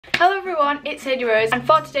Hello everyone, it's Sadie Rose, and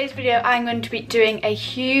for today's video I'm going to be doing a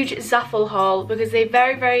huge Zaful haul because they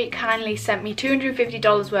very kindly sent me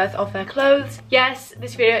 $250 worth of their clothes. Yes,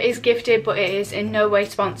 this video is gifted, but it is in no way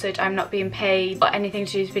sponsored. I'm not being paid or anything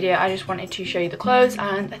to do this video. I just wanted to show you the clothes,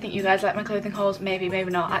 and I think you guys like my clothing hauls. Maybe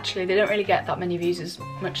not. Actually, they don't really get that many views as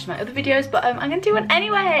much as my other videos, but I'm gonna do one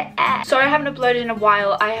anyway. Sorry I haven't uploaded in a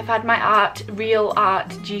while. I have had my real art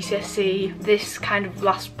GCSE this kind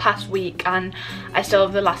of past week, and I still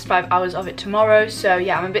have the last 5 hours of it tomorrow, so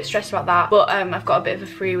yeah, I'm a bit stressed about that, but I've got a bit of a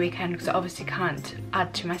free weekend because I obviously can't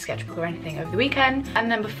add to my sketchbook or anything over the weekend.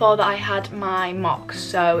 And then before that I had my mocks,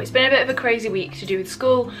 so it's been a bit of a crazy week to do with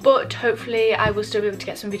school, but hopefully I will still be able to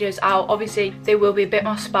get some videos out. Obviously they will be a bit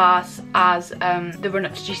more sparse as the run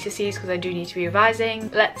up to GCSEs because I do need to be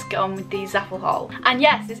revising. Let's get on with the Zaful haul. And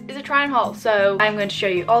yes, this is a try on haul, so I'm going to show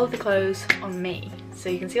you all of the clothes on me so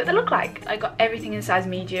you can see what they look like. I got everything in size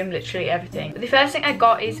medium, literally everything. The first thing I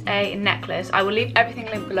got is a necklace. I will leave everything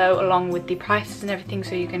linked below along with the prices and everything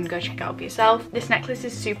so you can go check it out for yourself. This necklace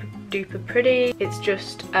is super duper pretty. It's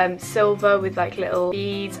just silver with like little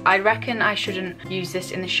beads. I reckon I shouldn't use this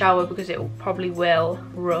in the shower because it probably will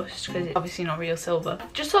rust because it's obviously not real silver.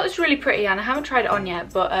 Just thought it's really pretty, and I haven't tried it on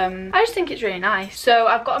yet, but I just think it's really nice. So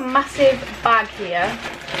I've got a massive bag here,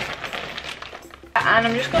 and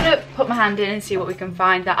I'm just going to put my hand in and see what we can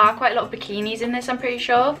find. There are quite a lot of bikinis in this, I'm pretty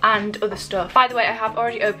sure, and other stuff. By the way, I have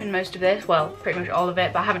already opened most of this, well, pretty much all of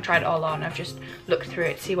it, but I haven't tried it all on. I've just looked through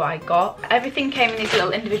it to see what I got. Everything came in these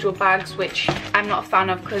little individual bags, which I'm not a fan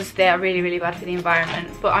of because they are really bad for the environment.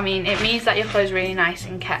 But I mean, it means that your clothes are really nice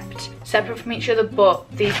and kept separate from each other, but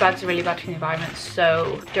these bags are really bad for the environment,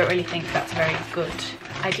 so don't really think that's a very good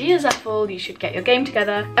idea, Zaful. You should get your game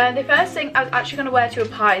together. The first thing I was actually going to wear to a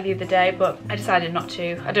party the other day, but I decided not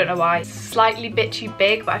to. I don't know why. It's slightly bit too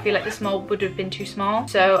big, but I feel like the small would have been too small,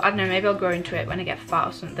 so I don't know, maybe I'll grow into it when I get fat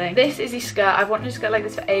or something. This is the skirt. I've wanted a skirt like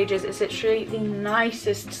this for ages. It's literally the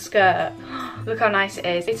nicest skirt. Look how nice it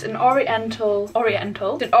is. It's an oriental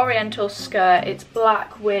skirt. It's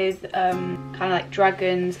black with kind of like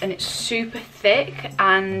dragons, and it's super thick,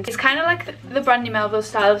 and it's kind of like the Brandy Melville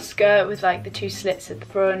style of skirt with like the two slits at the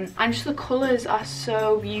front, and just the colours are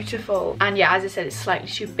so beautiful. And yeah, as I said, it's slightly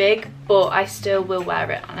too big, but I still will wear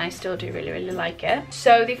it, and I still do really like it.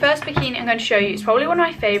 So the first bikini I'm going to show you is probably one of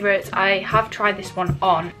my favourites. I have tried this one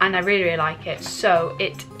on and I really like it. So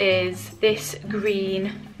it is this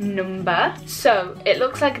green number. So it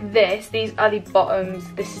looks like this. These are the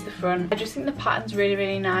bottoms, this is the front. I just think the pattern's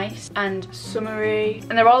really nice and summery,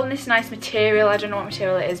 and they're all in this nice material. I don't know what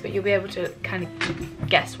material it is, but you'll be able to kind of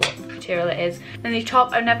guess what material it is. And the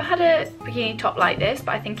top, I've never had a bikini top like this,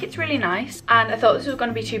 but I think it's really nice, and I thought this was going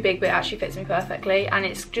to be too big, but it actually fits me perfectly. And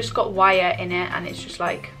it's just got wire in it, and it's just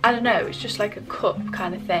like, I don't know, it's just like a cup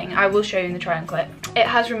kind of thing. I will show you in the try on clip. It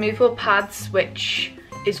has removable pads, which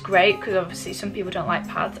is great because obviously some people don't like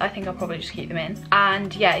pads. I think I'll probably just keep them in.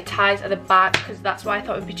 And yeah, it ties at the back because that's why I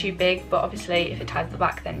thought it would be too big, but obviously if it ties at the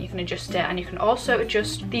back then you can adjust it, and you can also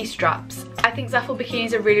adjust these straps. I think Zaful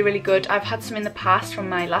bikinis are really good. I've had some in the past from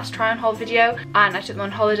my last try on haul video, and I took them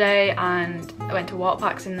on holiday and I went to water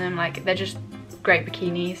parks in them. Like, they're just great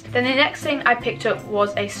bikinis. Then the next thing I picked up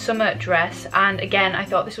was a summer dress, and again I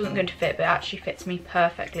thought this wasn't going to fit, but it actually fits me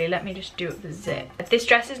perfectly. Let me just do up the zip. This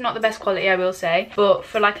dress is not the best quality, I will say, but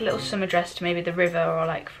for like a little summer dress to maybe the river or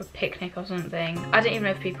like for a picnic or something. I don't even know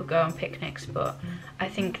if people go on picnics, but I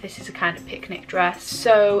think this is a kind of picnic dress.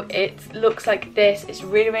 So it looks like this. It's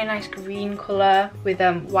really nice green colour with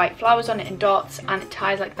white flowers on it and dots, and it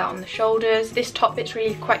ties like that on the shoulders. This top bit's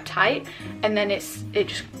really quite tight, and then it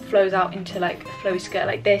just flows out into like a flowy skirt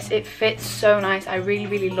like this. It fits so nice. I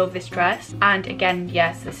really love this dress. And again,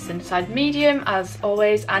 yes, this is in size medium as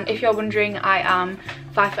always, and if you're wondering, I am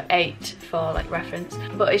 5'8" for like reference,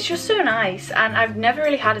 but it's just so nice. And I've never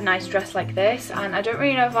really had a nice dress like this, and I don't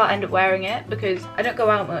really know if I'll end up wearing it because I don't go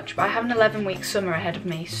out much, but I have an 11-week summer ahead of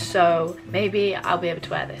me, so maybe I'll be able to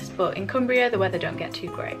wear this. But in Cumbria the weather don't get too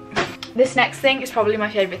great. This next thing is probably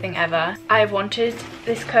my favourite thing ever. I have wanted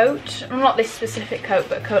this coat, well, not this specific coat,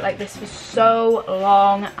 but a coat like this for so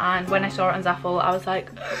long, and when I saw it on Zaful I was like,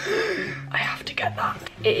 I have to get that.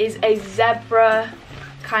 It is a zebra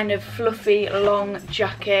kind of fluffy long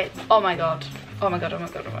jacket. Oh my god. Oh my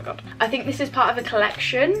god. I think this is part of a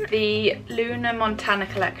collection, the Luna Montana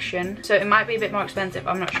collection, so it might be a bit more expensive,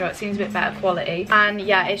 I'm not sure. It seems a bit better quality. And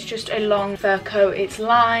yeah, it's just a long fur coat. It's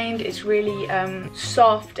lined, it's really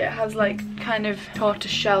soft. It has like kind of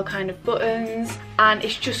tortoiseshell kind of buttons, and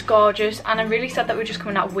it's just gorgeous. And I'm really sad that we're just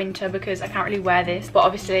coming out of winter because I can't really wear this, but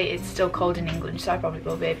obviously it's still cold in England, so I probably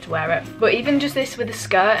will be able to wear it. But even just this with a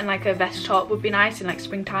skirt and like a vest top would be nice in like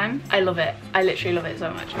springtime. I love it. I literally love it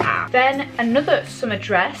so much. Then another summer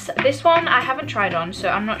dress. This one I haven't tried on, so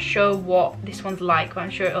I'm not sure what this one's like, but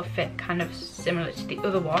I'm sure it'll fit kind of similar to the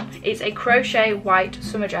other one. It's a crochet white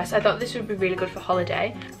summer dress. I thought this would be really good for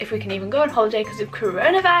holiday, if we can even go on holiday because of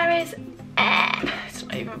coronavirus. It's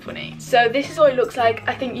not even funny. So this is what it looks like.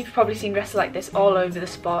 I think you've probably seen dresses like this all over the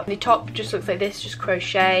spot. The top just looks like this, just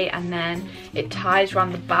crochet, and then it ties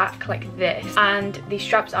around the back like this, and the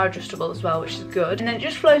straps are adjustable as well, which is good. And then it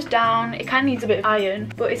just flows down. It kind of needs a bit of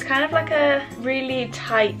iron, but it's kind of like a really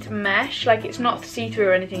tight mesh. Like, it's not see-through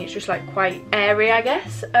or anything, it's just like quite airy, I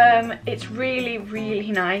guess. It's really,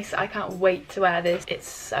 really nice. I can't wait to wear this. It's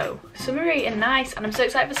so summery and nice, and I'm so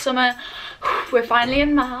excited for summer. We're finally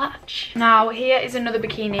in March. Now here is another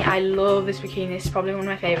bikini. I love this bikini. This is probably one of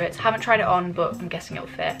my favorites. Haven't tried it on, but I'm guessing it'll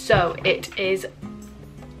fit. So it is,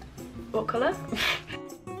 what colour?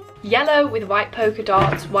 Yellow with white polka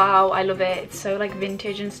dots. Wow, I love it. It's so like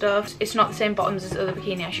vintage and stuff. It's not the same bottoms as the other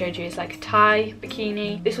bikini I showed you. It's like a tie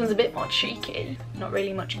bikini. This one's a bit more cheeky. Not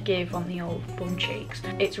really much give on the old bum cheeks.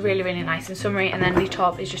 It's really, really nice and summery. And then the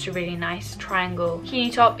top is just a really nice triangle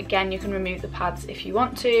bikini top. Again, you can remove the pads if you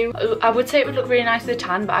want to. I would say it would look really nice with a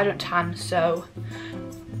tan, but I don't tan, so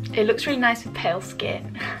it looks really nice with pale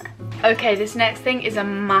skin. Okay, this next thing is a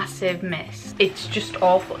massive miss. It's just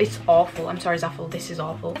awful. It's awful. I'm sorry, Zaful, this is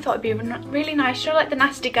awful. I thought it'd be really nice, you know, like the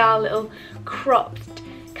Nasty Gal little cropped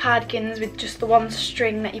cardigans with just the one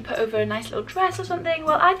string that you put over a nice little dress or something.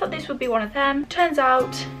 Well, I thought this would be one of them. Turns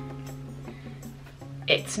out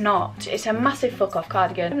it's not. It's a massive fuck off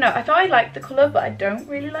cardigan. No, I thought I liked the colour, but I don't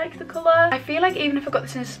really like the colour. I feel like even if I got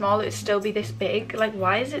this in a small, it would still be this big. Like,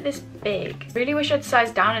 why is it this big? Really wish I'd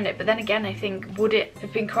sized down in it, but then again, I think, would it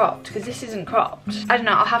have been cropped? Because this isn't cropped. I don't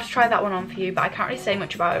know, I'll have to try that one on for you, but I can't really say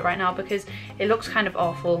much about it right now because it looks kind of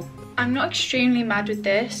awful. I'm not extremely mad with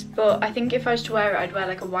this, but I think if I was to wear it, I'd wear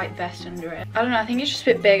like a white vest under it. I don't know, I think it's just a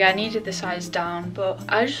bit big. I needed the size down, but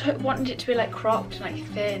I just wanted it to be like cropped and like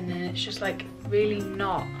thin, and it's just like really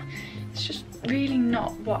not. It's just really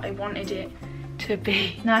not what I wanted it to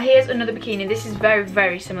be. Now here's another bikini. This is very,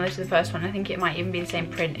 very similar to the first one. I think it might even be the same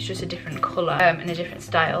print. It's just a different colour and a different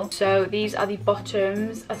style. So these are the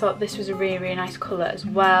bottoms. I thought this was a really, really nice colour as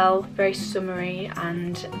well. Very summery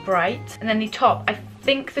and bright. And then the top, I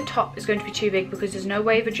think the top is going to be too big because there's no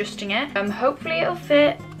way of adjusting it. Hopefully it'll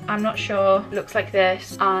fit. I'm not sure. It looks like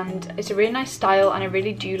this, and it's a really nice style, and I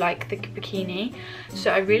really do like the bikini,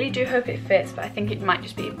 so I really do hope it fits, but I think it might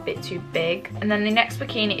just be a bit too big. And then the next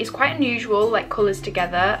bikini is quite unusual, like colours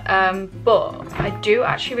together, but I do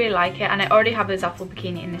actually really like it, and I already have a zaful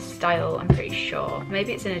bikini in this style, I'm pretty sure.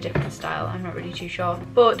 Maybe it's in a different style, I'm not really too sure.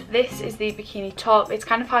 But this is the bikini top. It's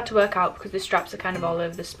kind of hard to work out because the straps are kind of all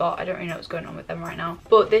over the spot. I don't really know what's going on with them right now.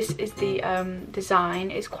 But this is the design.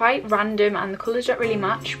 It's quite random and the colours don't really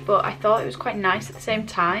match, but I thought it was quite nice at the same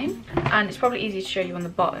time, and it's probably easy to show you on the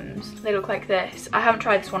bottoms. They look like this. I haven't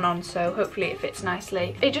tried this one on, so hopefully it fits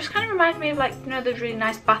nicely. It just kind of reminds me of, like, you know, those really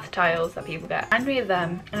nice bath tiles that people get. Reminds me of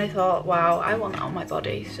them, and I thought, wow, I want that on my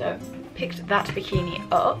body, so picked that bikini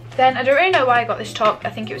up. Then I don't really know why I got this top. I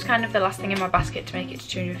think it was kind of the last thing in my basket to make it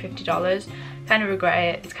to $250. Kind of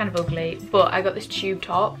regret it. It's kind of ugly, but I got this tube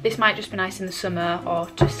top. This might just be nice in the summer or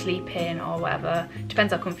to sleep in or whatever.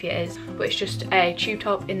 Depends how comfy it is, but it's just a tube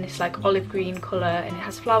top in this like olive green colour, and it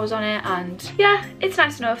has flowers on it, and yeah, it's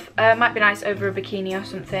nice enough. Might be nice over a bikini or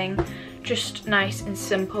something. Just nice and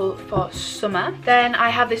simple for summer. Then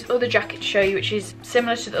I have this other jacket to show you, which is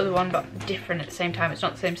similar to the other one but different at the same time. It's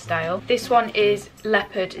not the same style. This one is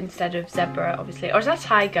leopard instead of zebra, obviously, or is that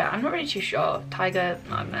tiger? I'm not really too sure. Tiger,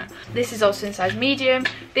 I don't know. This is also in size medium.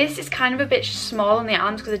 This is kind of a bit small on the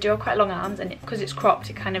arms because I do have quite long arms, and because it's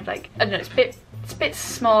cropped, it kind of like, I don't know, it's a bit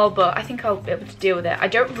small, but I think I'll be able to deal with it. I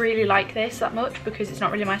don't really like this that much because it's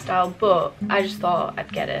not really my style, but I just thought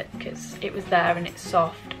I'd get it because it was there and it's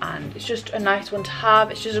soft and it's just a nice one to have.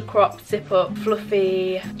 It's just a cropped zip up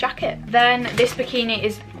fluffy jacket. Then this bikini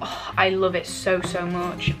is, oh, I love it so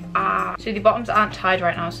much. So the bottoms aren't tied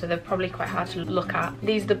right now, so they're probably quite hard to look at.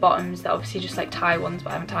 These are the bottoms. They're obviously just like tie ones, but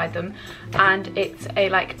I haven't tied them, and it's a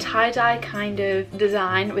like tie-dye kind of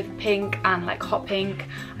design with pink and like hot pink.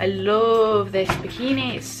 I love this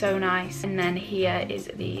bikini, it's so nice. And then here is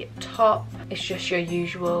the top. It's just your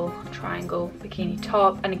usual triangle bikini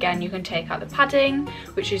top, and again you can take out the padding,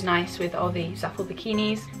 which is nice with all the zaful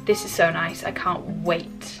bikinis. This is so nice. I can't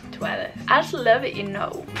wait to to wear this. I just love it, you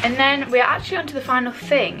know. And then we're actually on to the final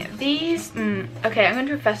thing. These, okay, I'm going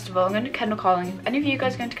to a festival. I'm going to Kendall Calling. If any of you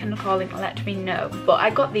guys are going to Kendall Calling, let me know. But I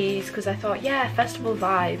got these because I thought, yeah, festival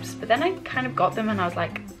vibes. But then I kind of got them and I was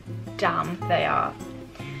like, damn, they are.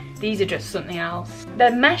 These are just something else.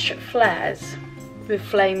 They're mesh flares with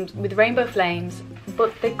flames, with rainbow flames,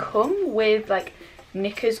 but they come with like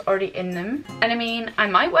knickers already in them. And I mean, I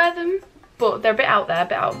might wear them, but they're a bit out there, a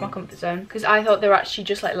bit out of my comfort zone, because I thought they were actually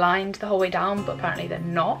just like lined the whole way down, but apparently they're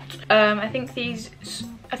not. I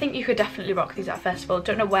think you could definitely rock these at a festival.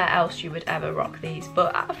 Don't know where else you would ever rock these,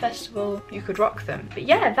 but at a festival you could rock them. But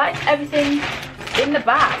yeah, that is everything in the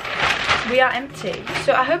bag. We are empty.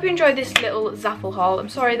 So I hope you enjoyed this little Zaful haul. I'm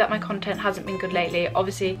sorry that my content hasn't been good lately.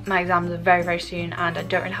 Obviously my exams are very, very soon and I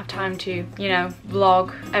don't really have time to, you know,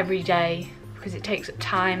 vlog every day because it takes up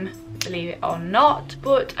time, believe it or not.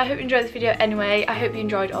 But I hope you enjoyed this video anyway. I hope you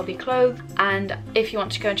enjoyed all the clothes, and if you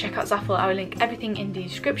want to go and check out Zaful, I will link everything in the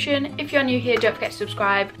description. If you're new here, don't forget to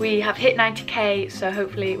subscribe. We have hit 90k, so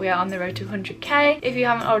hopefully we are on the road to 100k. If you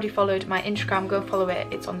haven't already followed my Instagram, go follow it.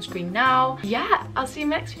 It's on the screen now. Yeah, I'll see you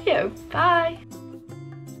in the next video. Bye.